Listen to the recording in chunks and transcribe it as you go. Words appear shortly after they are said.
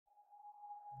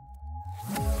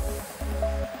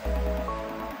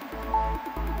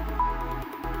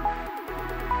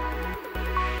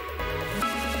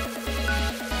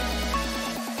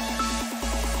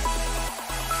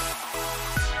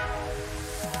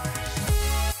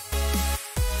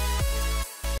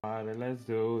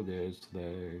do this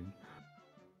today.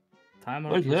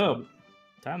 Timer. Wake up!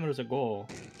 Timer is a goal.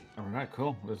 Alright,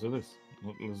 cool. Let's do this.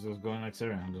 Let's just go next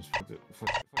area and just fuck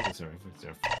this area.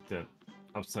 Fuck that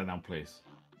upside down place.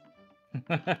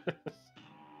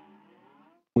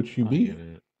 Which you I be? get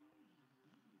it.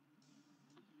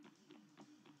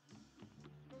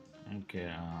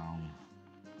 Okay,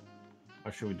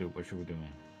 what should we do? What should we do,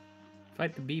 man?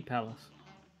 Fight the bee palace.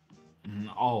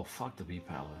 Oh, fuck the bee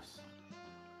palace.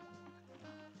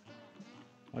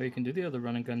 Or you can do the other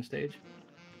run and gun stage.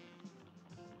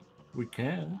 We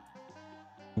can.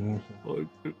 Mm-hmm.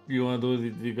 You wanna do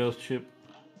the ghost ship?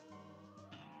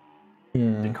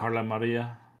 Yeah. The Carla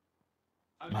Maria?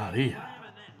 Maria.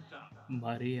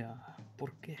 Maria.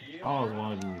 ¿Por qué? Oh, it's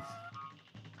one of these.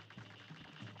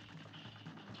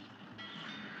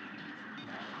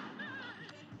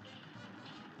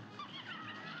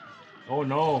 Oh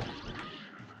no!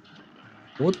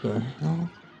 What the hell?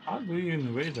 How do you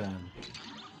invade that?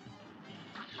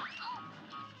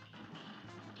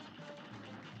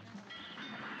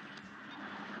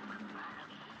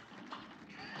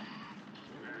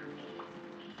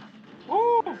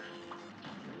 Oh!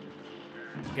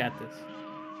 Got this.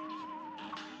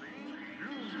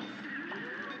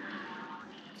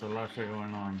 There's a lot of shit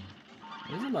going on.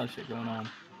 There's a lot of shit going on.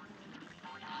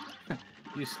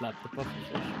 You slapped the puffer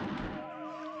fish.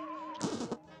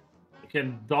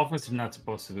 Okay, dolphins are not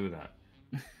supposed to do that.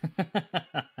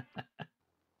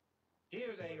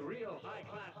 Here's a real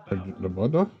high-class The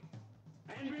mother?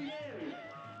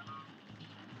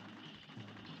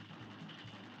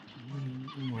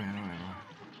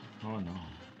 Oh no.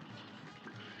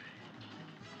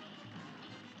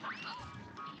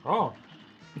 Oh!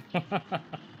 Yeah,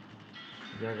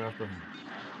 go after him.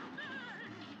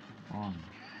 On.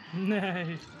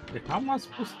 Nice. Like, how am I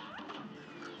supposed to...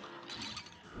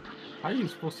 How are you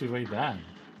supposed to evade that?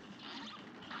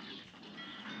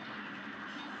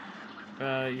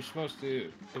 You're supposed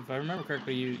to, if I remember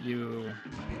correctly, you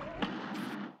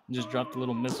just drop the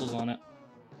little missiles on it.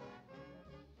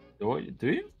 Do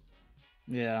you?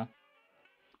 Yeah.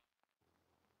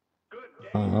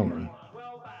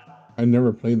 I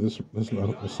never played this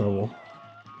level.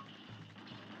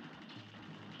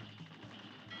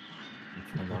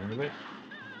 Turn down a little bit.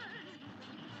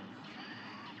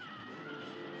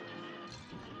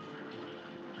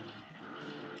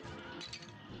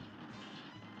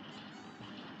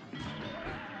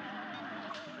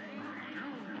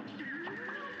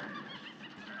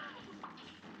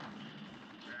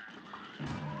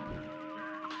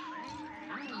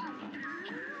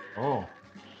 Oh.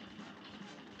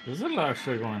 There's a lot of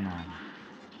shit going on.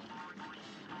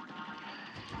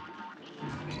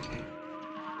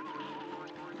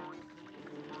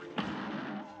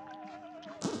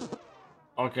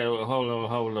 Okay, well,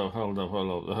 hold up.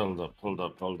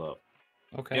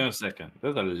 Okay. Give me a second.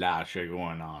 There's a lot of shit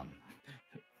going on.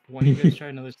 Why don't you guys try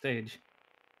another stage?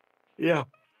 Yeah.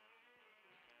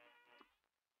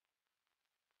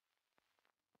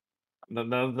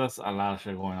 That's a lot of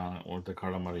shit going on with the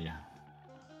Carla Maria.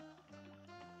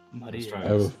 Maria. I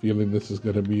have a feeling this is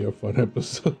going to be a fun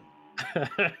episode.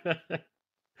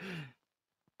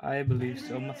 I believe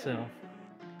so myself.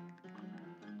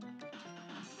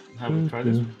 Have we tried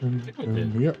this? I think we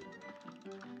did. Yep.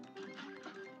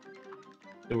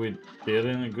 Did we did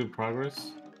any good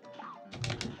progress?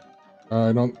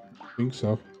 I don't think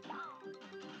so.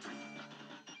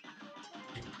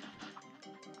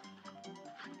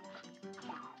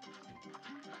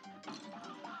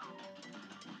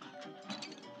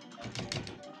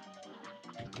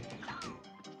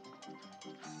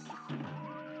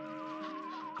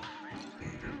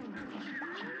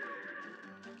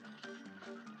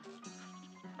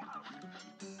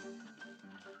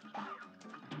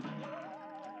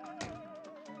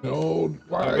 No,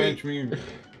 why? Eventually,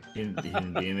 he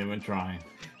didn't even try.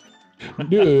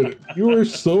 Dude, you were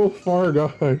so far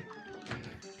gone.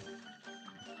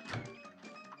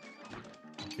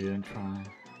 He didn't try.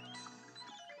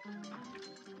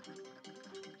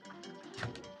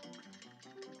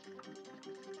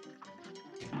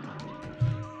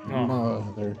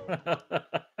 Mother.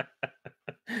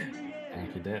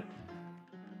 Thank you, Dad.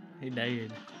 He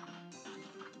died.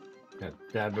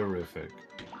 That horrific.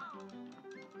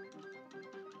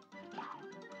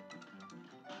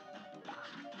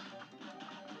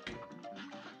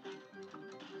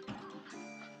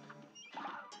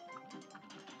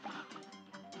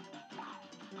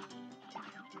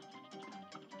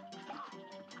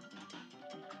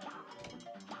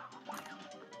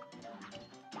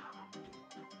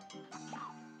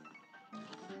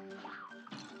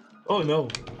 Oh no.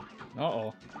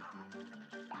 Uh-oh.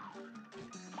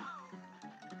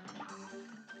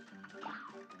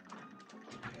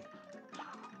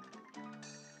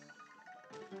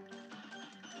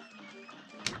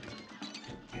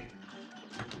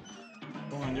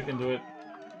 Come on, you can do it.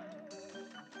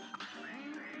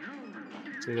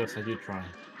 See, that's how you try.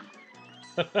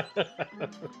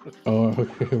 Oh,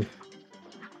 okay.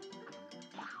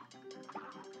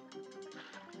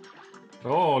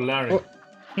 Oh, Larry. Oh,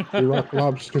 the rock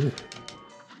lobster.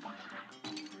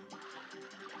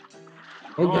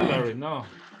 Oh, No, God. Larry, no.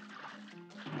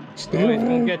 Stay Oh, he's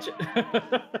gonna away. get you.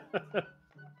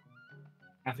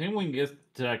 I think when we get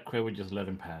to that crate, we just let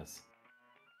him pass.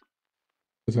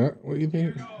 Is that what you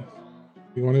think?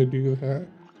 You want to do that?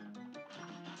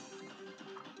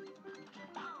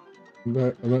 I'm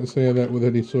not saying that with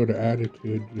any sort of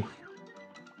attitude. Just...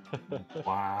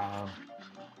 Wow.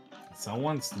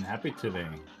 Someone's snappy today.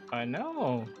 I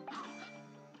know.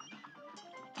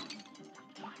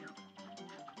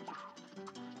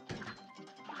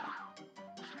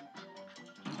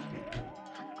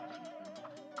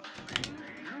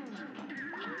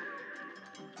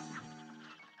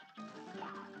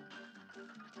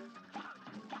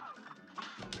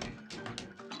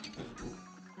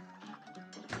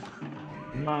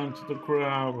 Man to the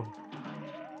crowd.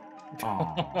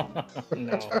 Oh.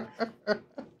 No.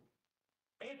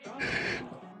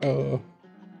 Oh.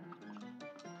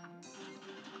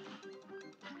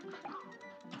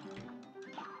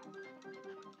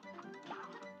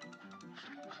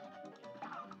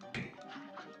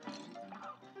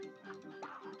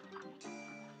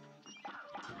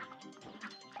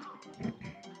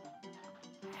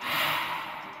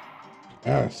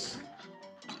 Yes.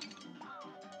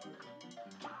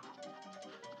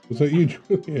 Was that you,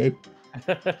 Juliet?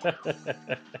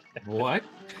 What?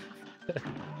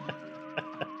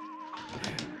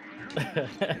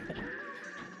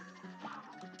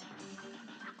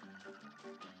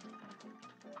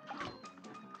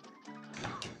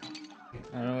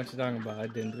 I don't know what you're talking about. I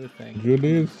didn't do a thing.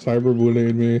 Juliet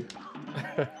cyberbullying me.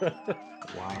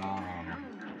 Wow.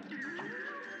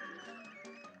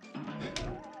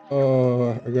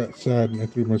 Oh, I got sad and I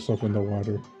threw myself in the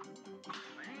water.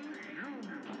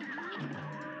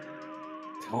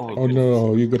 Oh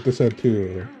no, you got the sad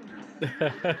too.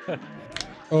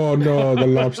 Oh no, the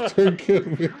lobster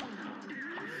killed me.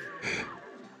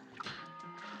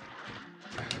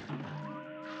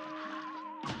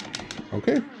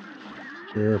 Okay.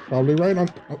 You're probably right on.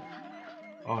 Oh.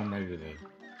 Oh, no, you did.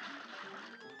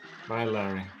 Bye,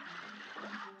 Larry.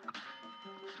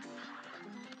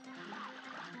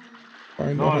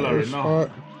 Find No, a higher Larry, no.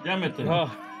 spot. Damn it, then.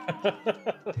 Oh.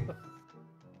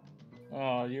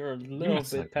 Oh, you're a little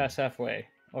bit past halfway.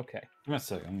 Okay. Give me a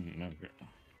second. No,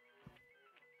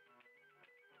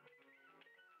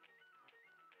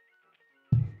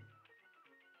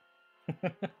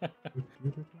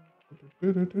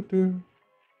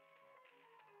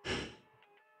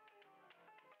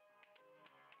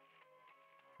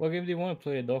 What game do you want to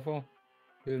play, Adolfo?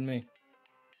 You and me.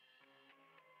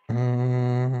 I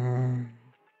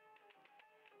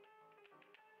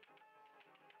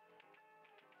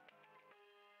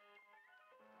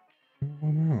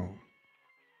don't know.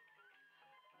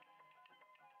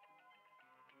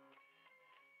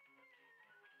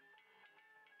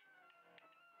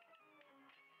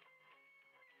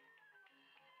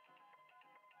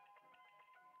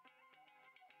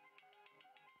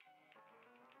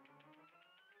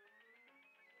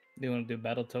 Do you want to do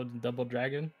Battletoads and Double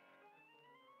Dragon?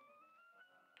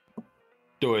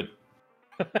 do it.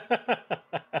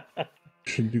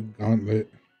 Should do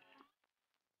Gauntlet.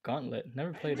 Gauntlet.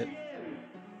 Never played it.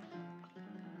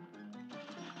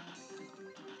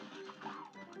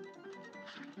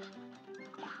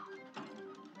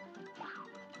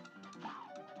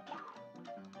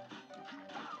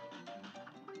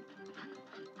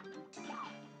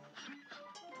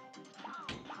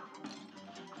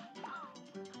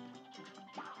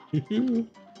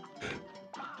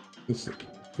 This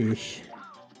fish.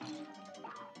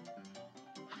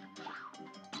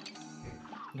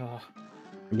 Oh.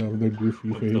 I love their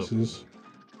goofy faces.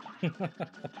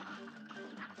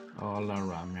 All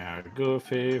around me are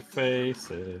goofy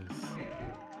faces.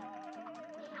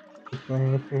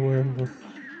 Forever.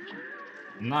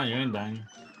 No, you ain't dying.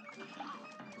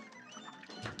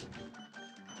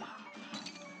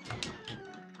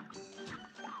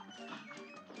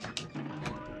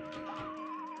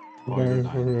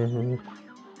 Forever.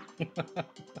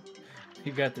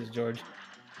 You got this, George.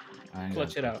 I ain't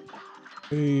Clutch got it out.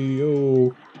 Hey,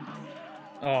 yo.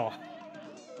 Oh.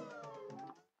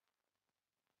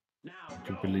 What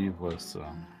you believe was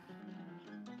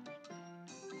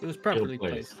It was properly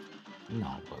placed. placed.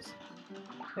 No, it wasn't.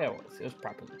 Yeah, it was. It was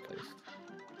properly placed.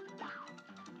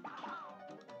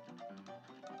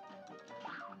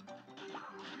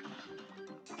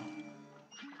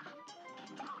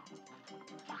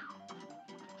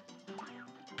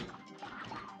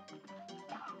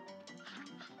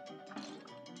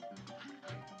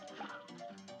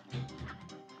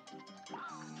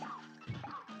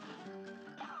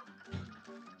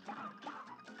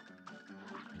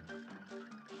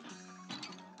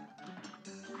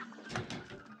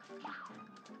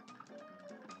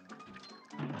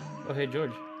 Oh, hey,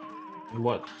 George.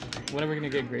 What? When are we gonna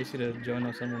get Gracie to join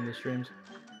us on one of the streams?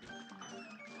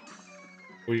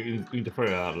 We need to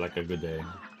figure out like a good day.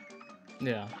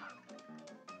 Yeah.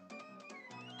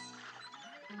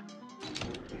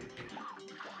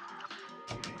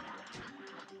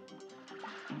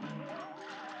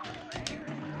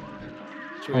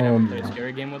 Should we have him play a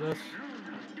scary game with us?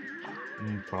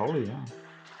 Probably, yeah.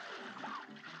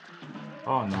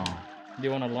 Oh no. Do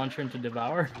you want to launch her into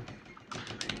Devour?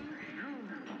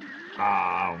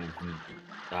 I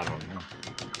don't know.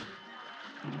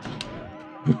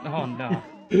 Oh no.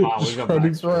 Oh, we Just got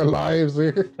running back for our lives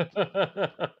there.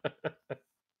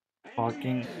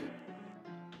 Fucking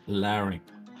Larry.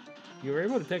 You were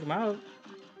able to take him out.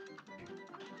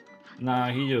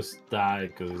 Nah, he just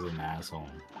died because he's an asshole.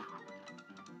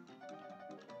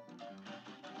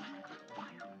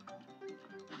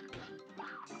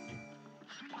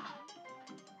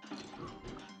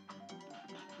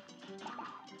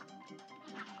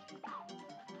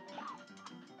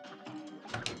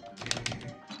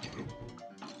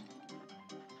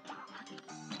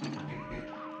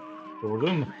 So we're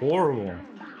doing horrible.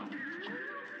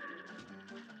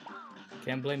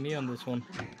 Can't blame me on this one.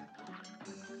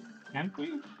 Can't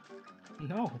we?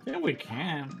 No. Yeah, we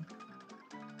can.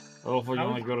 Oh, for you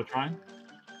want to go to try?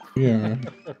 Yeah.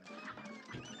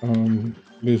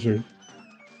 Lizard.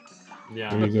 Yeah.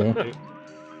 There you go.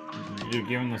 You're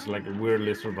giving us like weird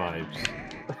lizard vibes.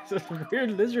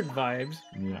 Weird lizard vibes.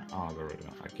 Yeah. Oh, there we go.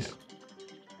 I can't.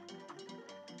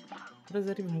 How does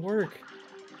that even work?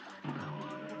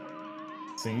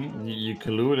 See, you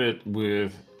colluded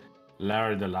with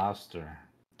Larry the Lobster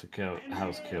to kill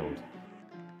House killed.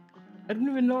 I didn't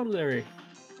even know Larry.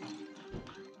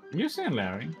 You seen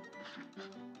Larry?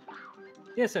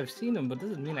 Yes, I've seen him, but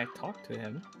doesn't mean I talked to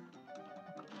him.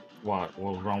 What's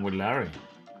wrong with Larry?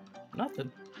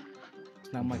 Nothing.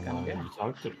 It's not my kind of Well, guy. you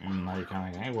talked to him, not your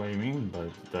kind of guy. What do you mean?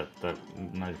 But that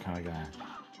not your kind of guy?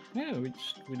 Yeah,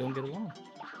 we don't get along.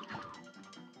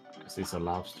 Because he's a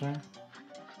lobster,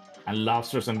 and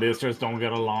lobsters and lizards don't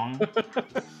get along.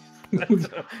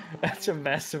 That's a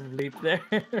massive leap there.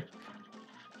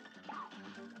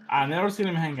 I've never seen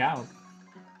him hang out.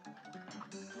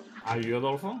 Are you,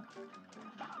 Adolfo?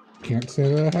 Can't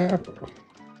say that I have.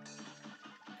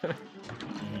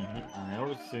 I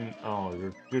never seen. Oh,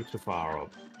 you're too far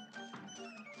up.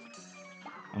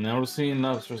 I've never seen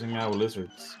lobsters hang out with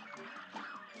lizards.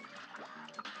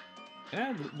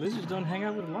 Yeah, lizards don't hang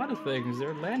out with a lot of things.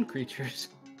 They're land creatures.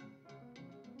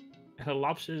 And a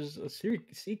lobster's a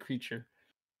sea creature.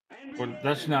 But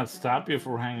that should not stop you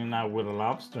from hanging out with a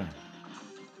lobster.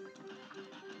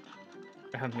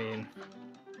 I mean,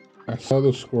 I saw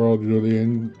the squirrel,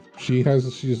 Julian. She's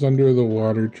under the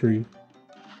water tree.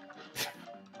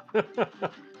 you're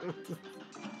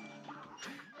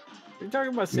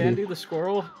talking about Sandy the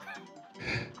squirrel?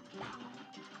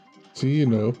 See, you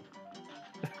know.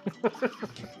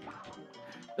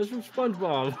 That's from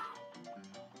SpongeBob.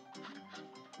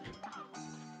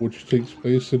 Which takes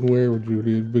place in where,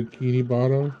 Julian? Bikini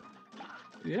Bottom?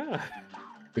 Yeah.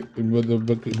 With the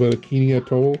Bikini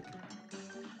Atoll?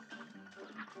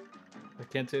 I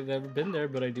can't say I've ever been there,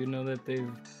 but I do know that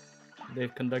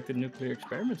they've conducted nuclear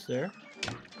experiments there.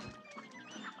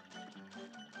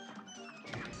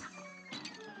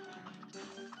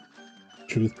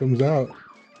 Truth comes out.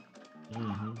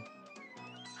 Mm-hmm.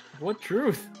 What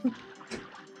truth?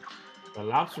 The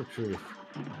lobster truth.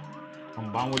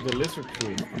 Combined with the lizard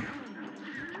truth.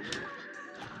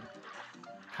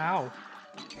 How?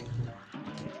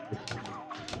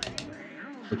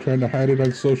 They're trying to hide it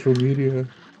on social media.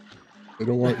 They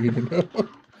don't want you to know.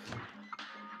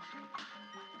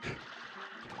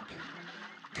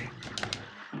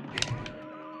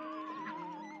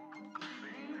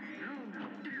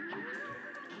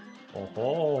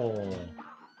 Oh.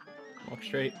 Walk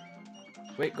straight.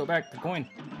 Wait, go back. The coin.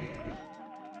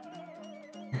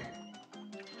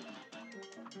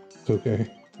 It's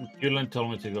okay. Julian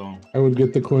told me to go. I would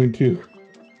get the coin too.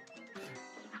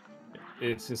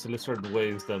 It's his lizard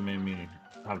ways that made me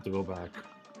have to go back.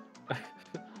 The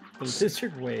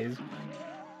lizard ways.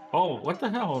 Oh, what the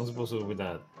hell am I supposed to do with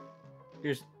that?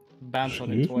 You just bounce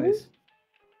on it Excuse me? twice.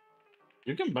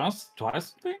 You can bounce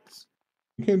twice things?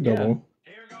 You can Yeah. double.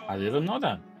 I didn't know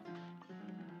that.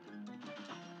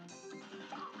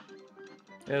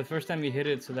 Yeah, the first time you hit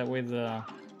it, so that way the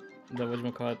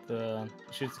whatchamacallit, the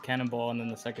shoots the cannonball, and then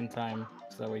the second time,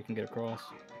 so that way you can get across.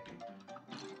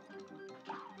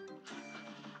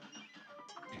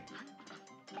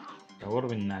 That would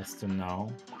have been nice to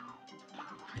know.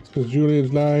 It's because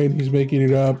Julian's lying. He's making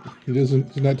it up. He's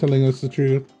not telling us the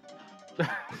truth.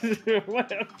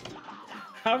 What?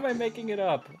 How am I making it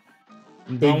up?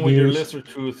 I'm Big done with your news. lesser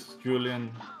truth,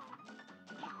 Julian.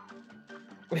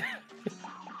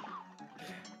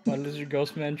 My lizard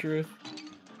ghost man truth.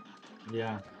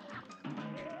 Yeah.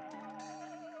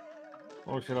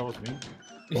 Oh shit, that was me.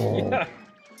 Oh. Yeah.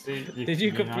 See, Did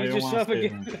you now confuse you wanna yourself save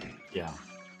again? me. Yeah.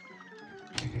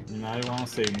 Now you wanna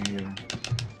save me here.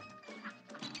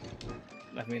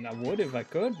 I mean, I would if I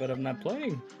could, but I'm not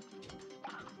playing.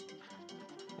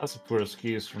 That's a poor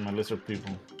excuse for my lizard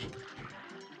people.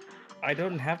 I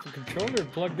don't have the controller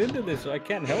plugged into this, so I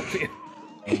can't help you.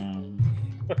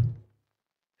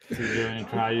 See, Julian,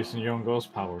 try using your own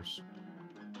ghost powers.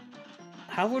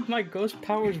 How would my ghost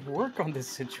powers work on this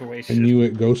I situation? knew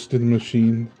it, ghosted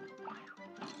machine.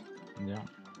 Yeah.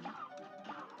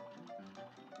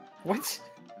 What?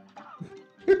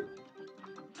 The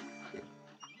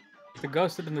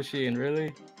ghost of the machine,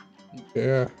 really?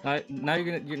 Yeah. Now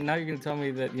you're gonna tell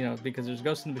me that, you know, because there's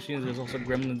ghosts in the machines, there's also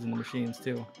gremlins in the machines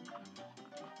too.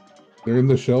 They're in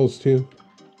the shells too.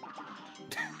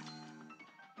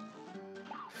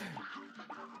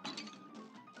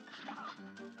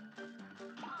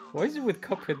 Why is it with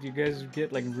Cuphead you guys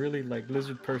get like really like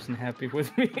lizard person happy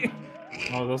with me?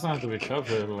 Oh, it doesn't have to be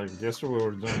Cuphead. Like yesterday we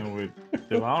were doing it with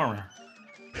Devourer.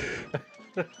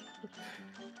 But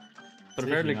See,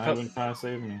 apparently you're not even trying to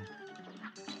save me.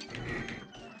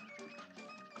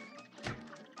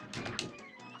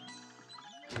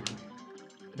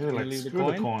 Yeah, You like leave the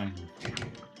screw the coin? coin.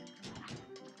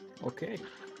 Okay.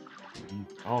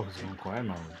 Oh, he's in quiet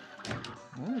mode.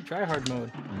 Oh, try hard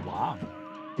mode. Wow.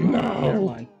 Never No.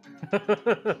 mind.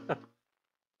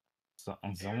 So,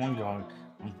 someone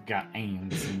got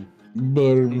ants.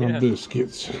 Butter my Yeah.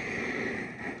 biscuits.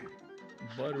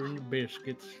 Butter and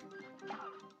biscuits.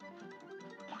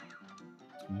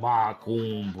 My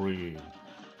cornbread.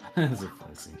 That's a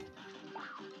fussy.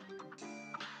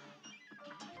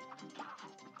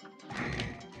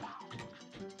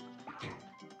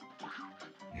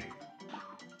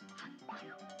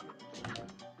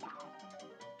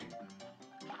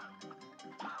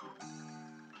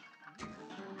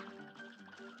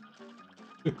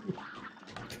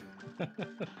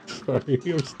 Sorry,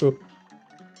 I'm still.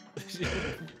 He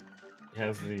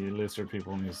has the lizard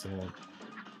people in his head.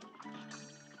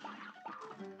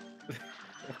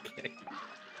 Okay.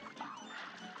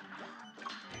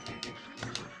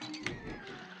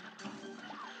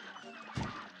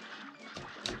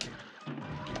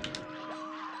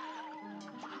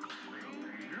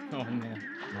 Oh man.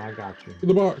 I got you. In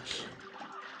the box.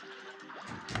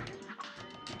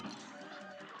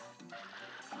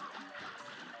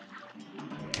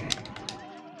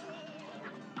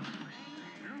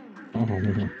 Oh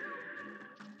man.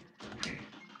 Get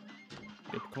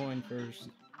the coin first.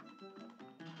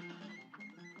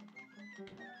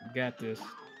 Got this.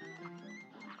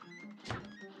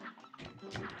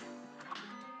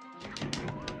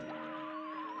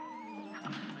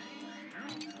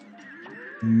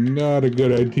 Not a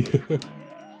good idea.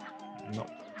 No.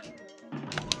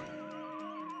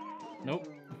 Nope.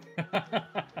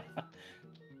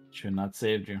 Should not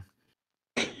saved you.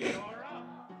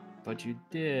 But you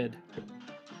did.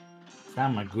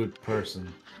 I'm a good person.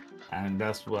 And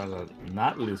that's what a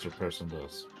not lizard person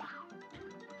does.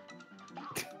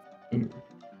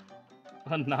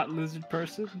 A not lizard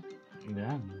person?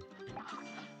 Yeah.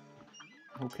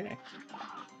 Okay.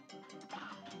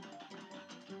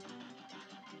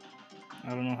 I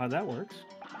don't know how that works.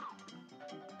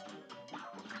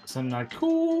 So I'm not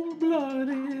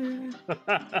cold-blooded.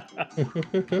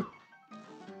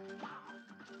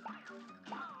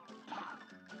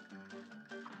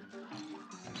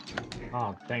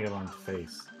 Oh, dang it on the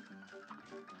face.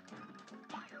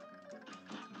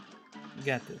 You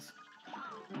got this.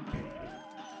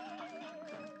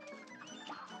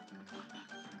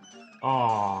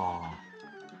 Oh.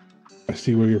 I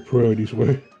see where your priorities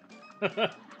were.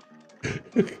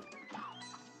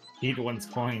 Eat one's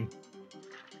coin.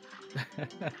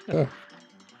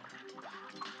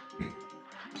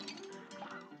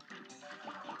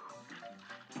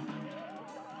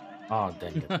 Oh,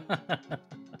 dang it.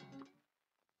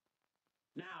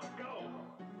 Now go.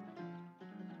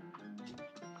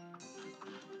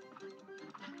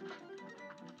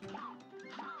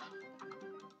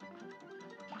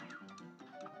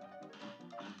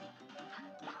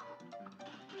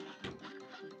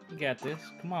 You got this.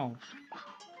 Come on.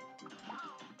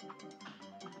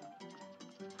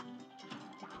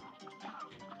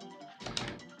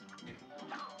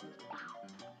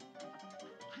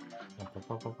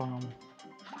 Ba-ba-ba-ba-bum.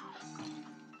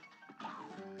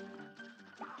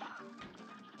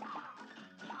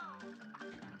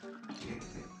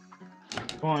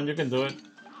 Come on, you can do it.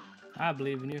 I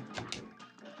believe in you.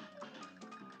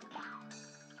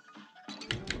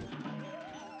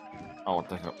 Oh, what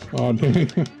the hell? Oh, dang.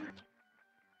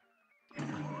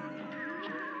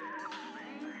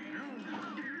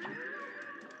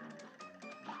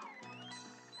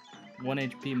 One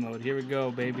HP mode. Here we go,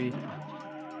 baby.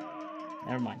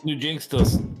 Never mind. You jinxed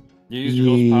us. You used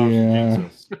your ghost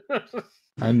powers to jinx us.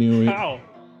 I knew it. How?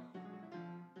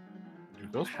 Your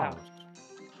ghost How? powers.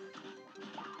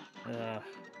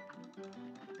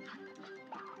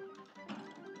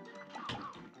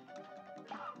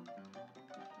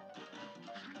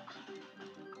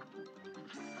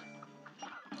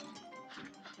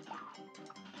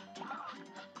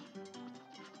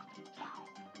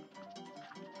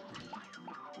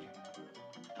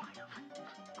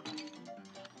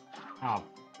 Oh.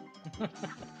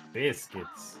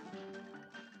 Biscuits.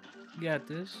 Got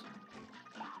this.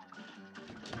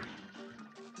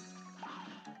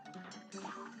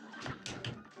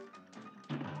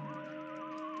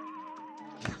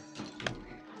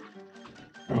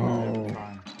 Oh,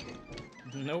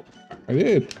 Nope. I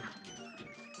did.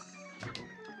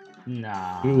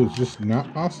 Nah. It was just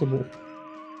not possible.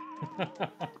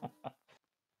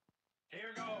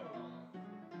 Here goes.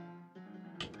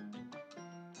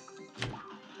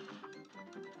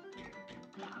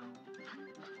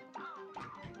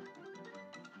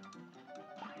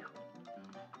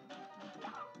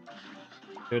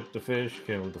 Shoot the fish,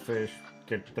 kill the fish,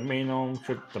 get the minnow,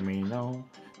 shoot the minnow,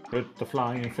 shoot the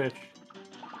flying fish.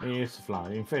 It's a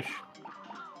flying fish.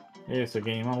 It's a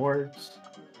game of words.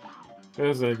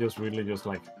 It's just really just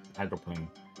like hydroplane.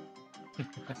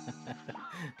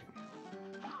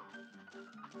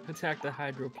 Attack the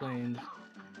hydroplanes.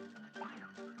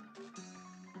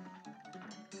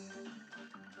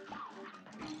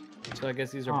 So I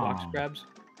guess these are box Oh. crabs.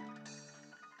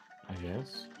 I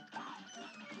guess.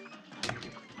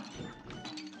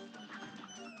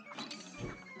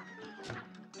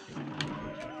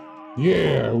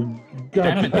 Yeah, we got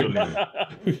Damn it, that. Julian.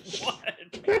 What?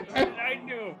 I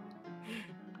knew.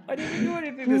 I didn't do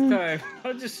anything this time. I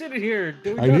was just sitting here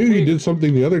doing I knew you nothing. did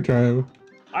something the other time.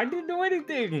 I didn't do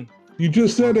anything. You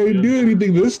just said I didn't do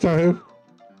anything this time.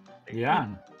 Yeah.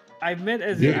 I meant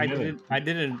as Yeah. in I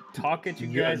didn't talk at you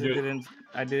guys.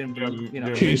 I didn't you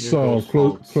know. Case Major solved.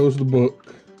 ghost Close the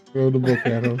book. Throw the book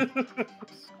at him.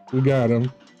 We got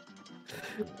him.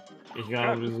 He got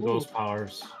all his ghost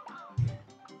powers.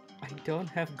 I don't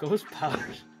have ghost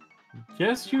powers.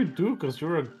 Yes, you do, because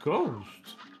you're a ghost.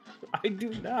 I do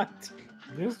not.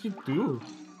 Yes, you do.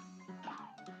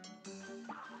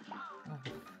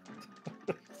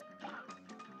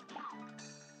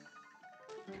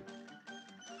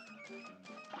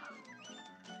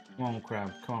 Come on,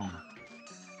 crab, come on.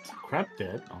 Is crab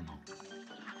dead? Oh no.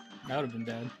 That would have been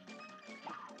bad.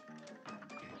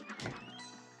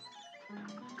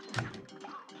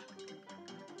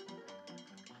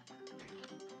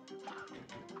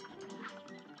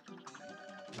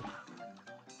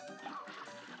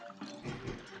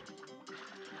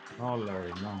 Oh,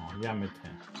 Larry, no. Yamete.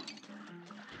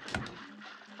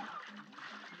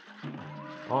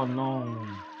 Oh no.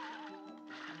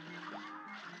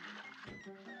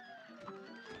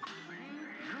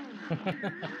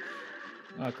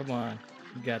 Oh, come on.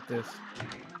 You got this.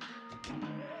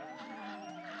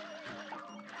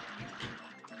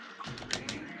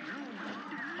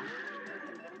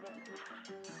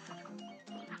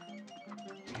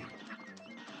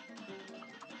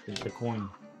 Take the coin.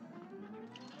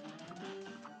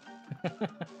 All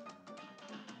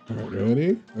right,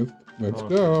 ready? Let's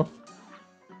Okay. go.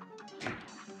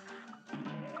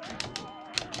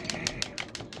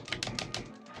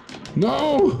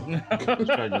 No!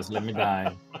 Try just let me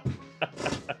die.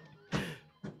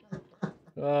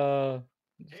 Here goes.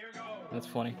 That's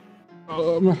funny.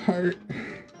 Oh, my heart.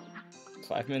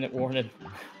 5-minute warning.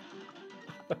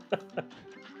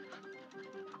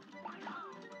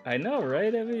 I know,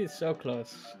 right? I mean, it's so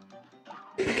close.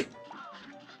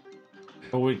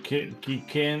 But we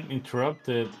can't interrupt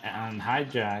it and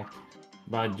hijack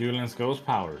by Julian's ghost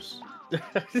powers.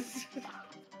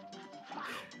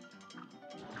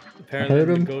 Apparently, heard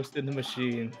I'm the him. ghost in the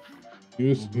machine. He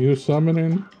was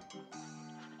summoning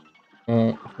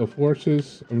the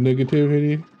forces of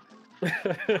negativity.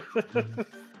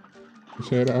 He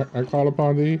said, I call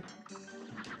upon thee.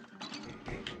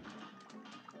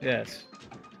 Yes.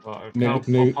 Upon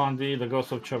the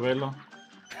ghost of Chabelo.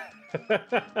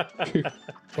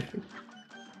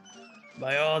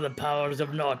 By all the powers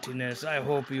of naughtiness, I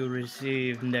hope you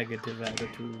receive negative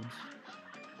attitudes.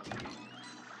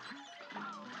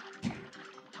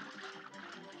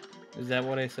 Is that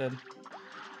what I said?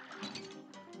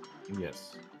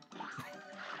 Yes.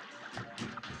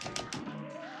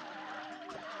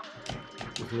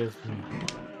 just left me.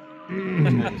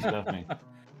 This guy just left me.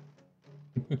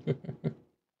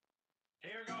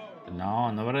 Here goes.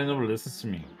 No, nobody never listens to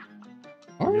me.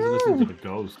 All I just listen to right. the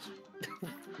ghost.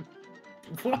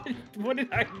 What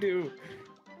did I do?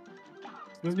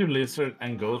 Because your lizard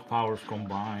and ghost powers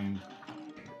combined.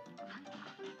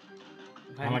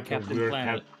 I'm like a Captain weird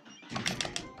Planet.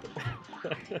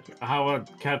 How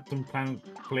about Captain Planet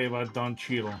played by Don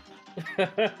Cheadle? It's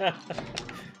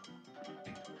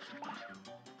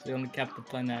the only Captain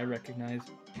Planet I recognize.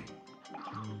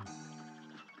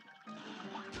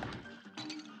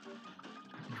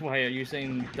 Why are you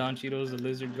saying Don Cheadle's a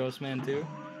lizard ghost man too?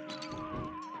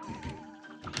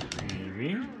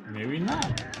 Maybe, maybe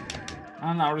not.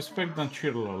 And I respect Don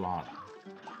Cheadle a lot.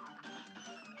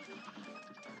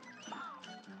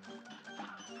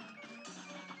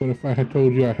 What if I had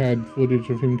told you I had footage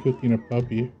of him cooking a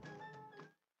puppy?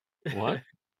 What?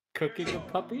 Cooking a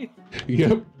puppy?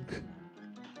 Yep.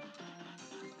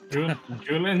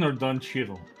 Julian or Don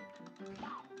Cheadle?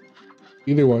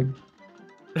 Either one.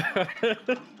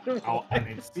 Oh, I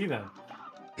didn't see that.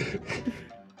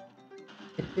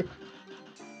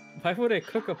 Why would I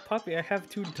cook a puppy? I have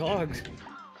 2 dogs.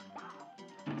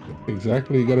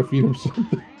 Exactly. You gotta feed him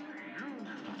something.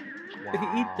 They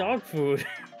eat dog food.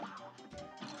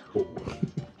 Oh.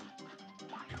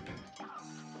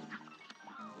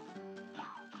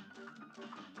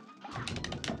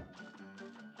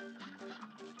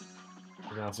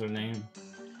 That's her name.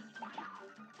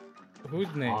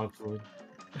 Whose name? Dog food.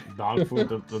 Dog food,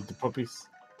 the puppies.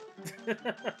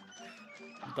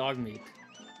 Dog meat.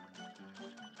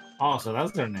 Oh, so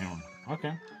that's their name.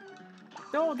 Okay.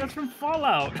 No, that's from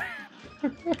Fallout.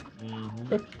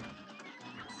 Mm-hmm.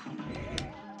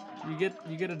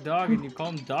 You get a dog and you call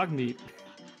him dog meat.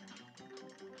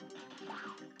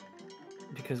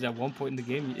 Because at one point in the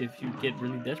game, if you get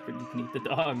really desperate, you can eat the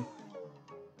dog.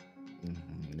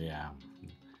 Yeah.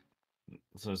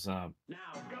 So it's a Now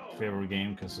go. favorite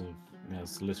game because of it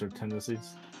has lizard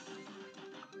tendencies.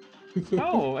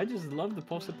 No, I just love the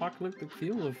post-apocalyptic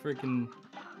feel of freaking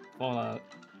Fallout.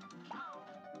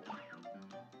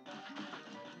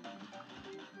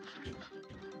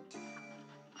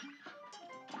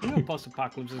 You know,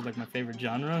 post-apocalypse is like my favorite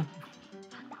genre.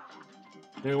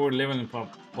 We're living in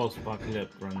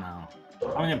post-apocalypse right now.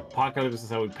 How many apocalypses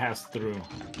have we passed through?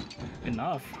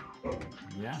 Enough.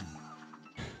 Yeah.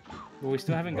 But we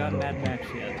still haven't gotten Mad Max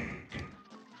yet.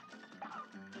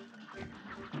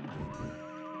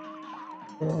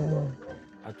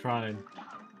 I tried.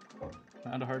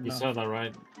 Not hard You enough. saw that,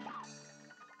 right?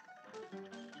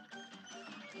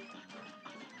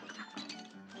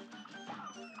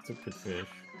 Stupid fish.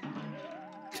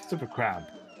 Stupid crab.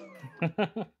 Here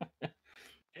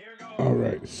goes. All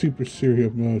right, super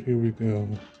serial mode. Here we go.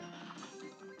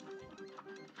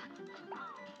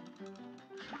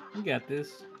 You got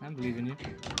this. I believe in you.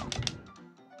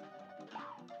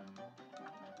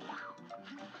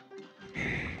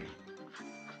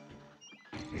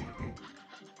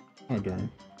 Oh darn.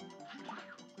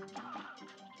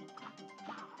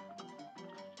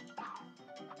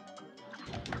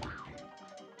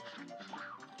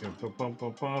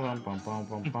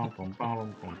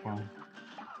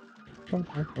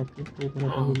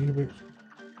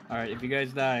 Alright, if you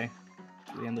guys die,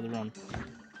 it's the end of the run.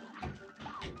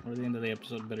 Or the end of the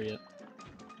episode, better yet.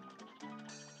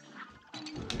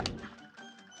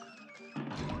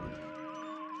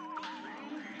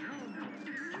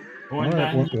 All Going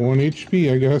right, down. one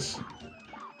HP, I guess.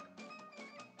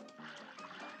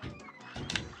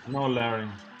 No, Larry.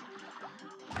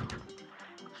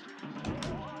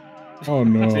 Oh I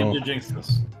think no. you jinxed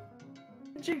us.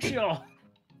 Jinx y'all!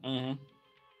 Mm-hmm.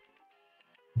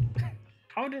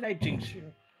 How did I jinx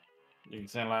you? You can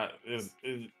say like,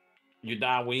 you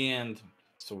die, we end.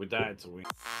 So we died, so we.